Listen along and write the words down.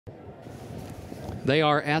They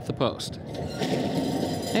are at the post.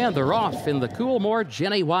 And they're off in the Coolmore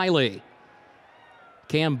Jenny Wiley.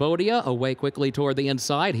 Cambodia away quickly toward the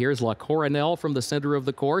inside. Here's La Coronel from the center of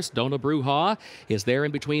the course. Dona Bruja is there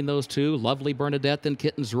in between those two. Lovely Bernadette and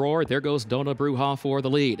Kitten's Roar. There goes Dona Bruja for the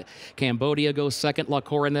lead. Cambodia goes second. La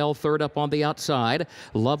Coronel third up on the outside.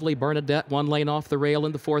 Lovely Bernadette one lane off the rail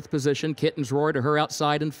in the fourth position. Kitten's Roar to her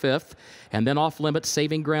outside in fifth. And then off limits,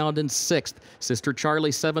 saving ground in sixth.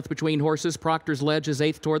 Sistercharlie seventh between horses. Proctor's Ledge is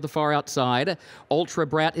eighth toward the far outside. Ultra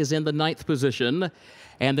Brat is in the ninth position.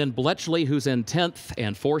 And then Bletchley, who's in 10th,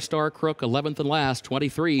 and Four-Star Crook, 11th and last,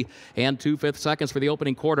 23 and 2/5 seconds for the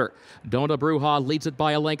opening quarter. Dona Bruja leads it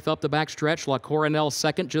by a length up the backstretch. La Coronel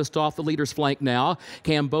second, just off the leader's flank now.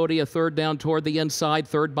 Cambodia third down toward the inside,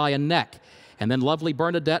 third by a neck. And then Lovely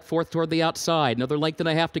Bernadette fourth toward the outside. Another length and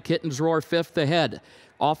a half to Kitten's Roar, fifth ahead.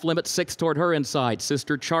 Off limit sixth toward her inside.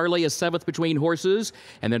 Sistercharlie is seventh between horses.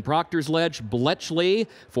 And then Proctor's Ledge, Bletchley.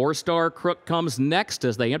 Four-Star Crook comes next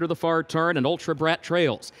as they enter the far turn, and Ultra Brat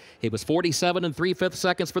trails. It was 47 and 3/5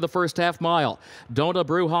 seconds for the first half mile. Dona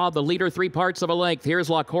Bruja, the leader, 3 parts of a length. Here's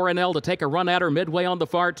La Coronel to take a run at her midway on the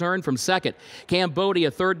far turn from second.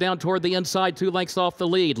 Cambodia third down toward the inside, 2 lengths off the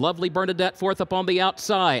lead. Lovely Bernadette fourth up on the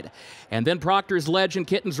outside. And then Proctor's Ledge and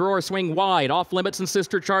Kitten's Roar swing wide. Off limits, and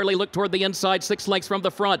Sistercharlie look toward the inside, 6 lengths from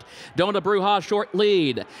the front. Dona Bruja short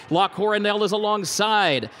lead. La Coronel is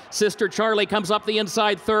alongside. Sistercharlie comes up the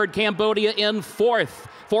inside third. Cambodia in fourth.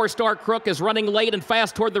 Four-Star Crook is running late and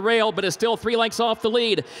fast toward the rail, but is still 3 lengths off the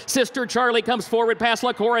lead. Sistercharlie comes forward past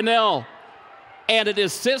La Coronel. And it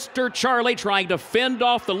is Sistercharlie trying to fend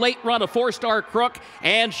off the late run of Four-Star Crook,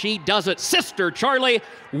 and she does it. Sistercharlie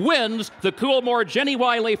wins the Coolmore Jenny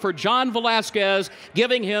Wiley for John Velasquez,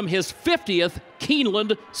 giving him his 50th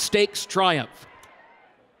Keeneland Stakes triumph.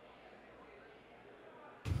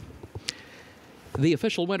 The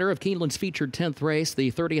official winner of Keeneland's featured 10th race,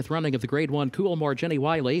 the 30th running of the Grade 1 Coolmore Jenny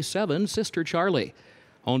Wiley, 7 Sistercharlie.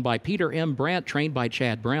 Owned by Peter M. Brandt, trained by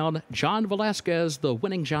Chad Brown, John Velasquez, the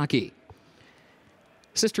winning jockey.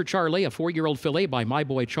 Sistercharlie, a 4-year-old filly by My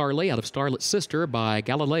Boy Charlie, out of Starlet's Sister by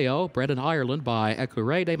Galileo, bred in Ireland by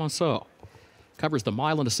Écurie des Monceaux. Covers the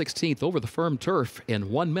mile and a 16th over the firm turf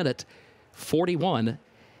in 1 minute, 41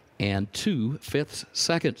 and 2/5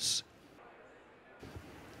 seconds.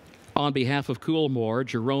 On behalf of Coolmore,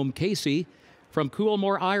 Jerome Casey from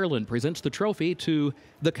Coolmore, Ireland, presents the trophy to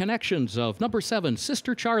the connections of number 7,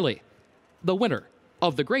 Sistercharlie, the winner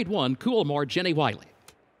of the Grade 1 Coolmore Jenny Wiley.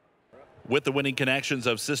 With the winning connections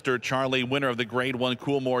of Sistercharlie, winner of the Grade 1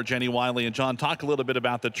 Coolmore Jenny Wiley. And John, talk a little bit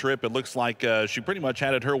about the trip. It looks like she pretty much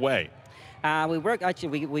had it her way. We worked,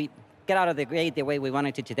 actually, we get out of the grade the way we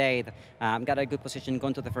wanted to today. Got a good position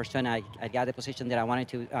going to the first turn. I got the position that I wanted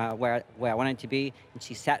to, where I wanted to be, and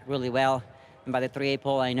she sat really well. And by the 3/8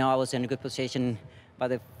 pole, I know I was in a good position. By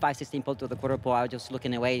the 5/16 pole to the quarter pole, I was just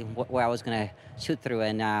looking away where I was going to shoot through,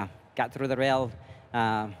 and got through the rail.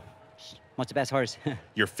 Much the best horse.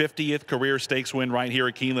 Your 50th career stakes win right here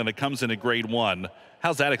at Keeneland. It comes in a Grade 1.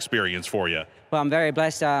 How's that experience for you? Well, I'm very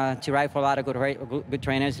blessed to ride for a lot of good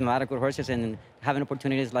trainers and a lot of good horses, and having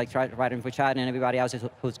opportunities like riding for Chad and everybody else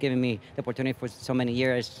who's given me the opportunity for so many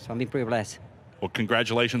years. So I'm being pretty blessed. Well,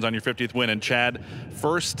 congratulations on your 50th win. And Chad,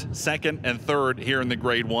 first, second, and third here in the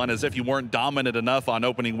Grade 1, as if you weren't dominant enough on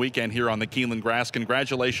opening weekend here on the Keeneland grass.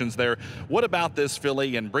 Congratulations there. What about this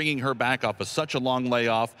filly and bringing her back off of such a long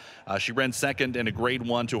layoff? She ran second in a Grade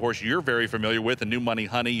 1 to a horse you're very familiar with, the New Money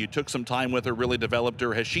Honey. You took some time with her, really developed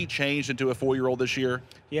her. Has she changed into a 4-year-old this year?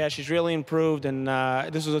 Yeah, she's really improved, and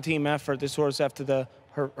this was a team effort. This horse, after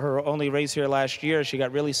her only race here last year, she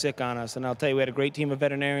got really sick on us. And I'll tell you, we had a great team of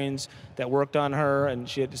veterinarians that worked on her, and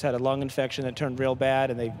she just had a lung infection that turned real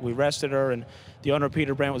bad, and we rested her. And the owner,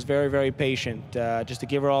 Peter Brandt, was very, very patient just to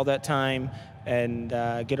give her all that time and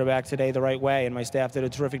get her back today the right way. And my staff did a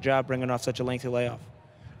terrific job bringing off such a lengthy layoff.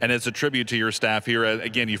 And it's a tribute to your staff here.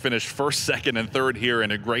 Again, you finished first, second, and third here in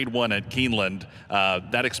a Grade 1 at Keeneland.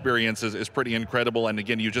 That experience is pretty incredible. And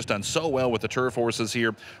again, you've just done so well with the turf horses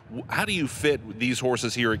here. How do you fit these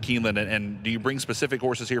horses here at Keeneland? And do you bring specific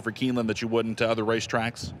horses here for Keeneland that you wouldn't to other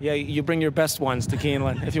racetracks? Yeah, you bring your best ones to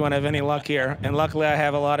Keeneland if you want to have any luck here. And luckily, I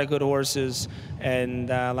have a lot of good horses. And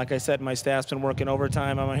like I said, my staff's been working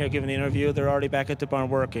overtime. I'm here giving the interview. They're already back at the barn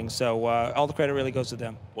working. So all the credit really goes to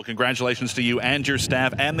them. Well, congratulations to you and your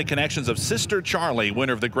staff and the connections of Sistercharlie,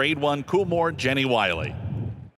 winner of the Grade 1 Coolmore Jenny Wiley.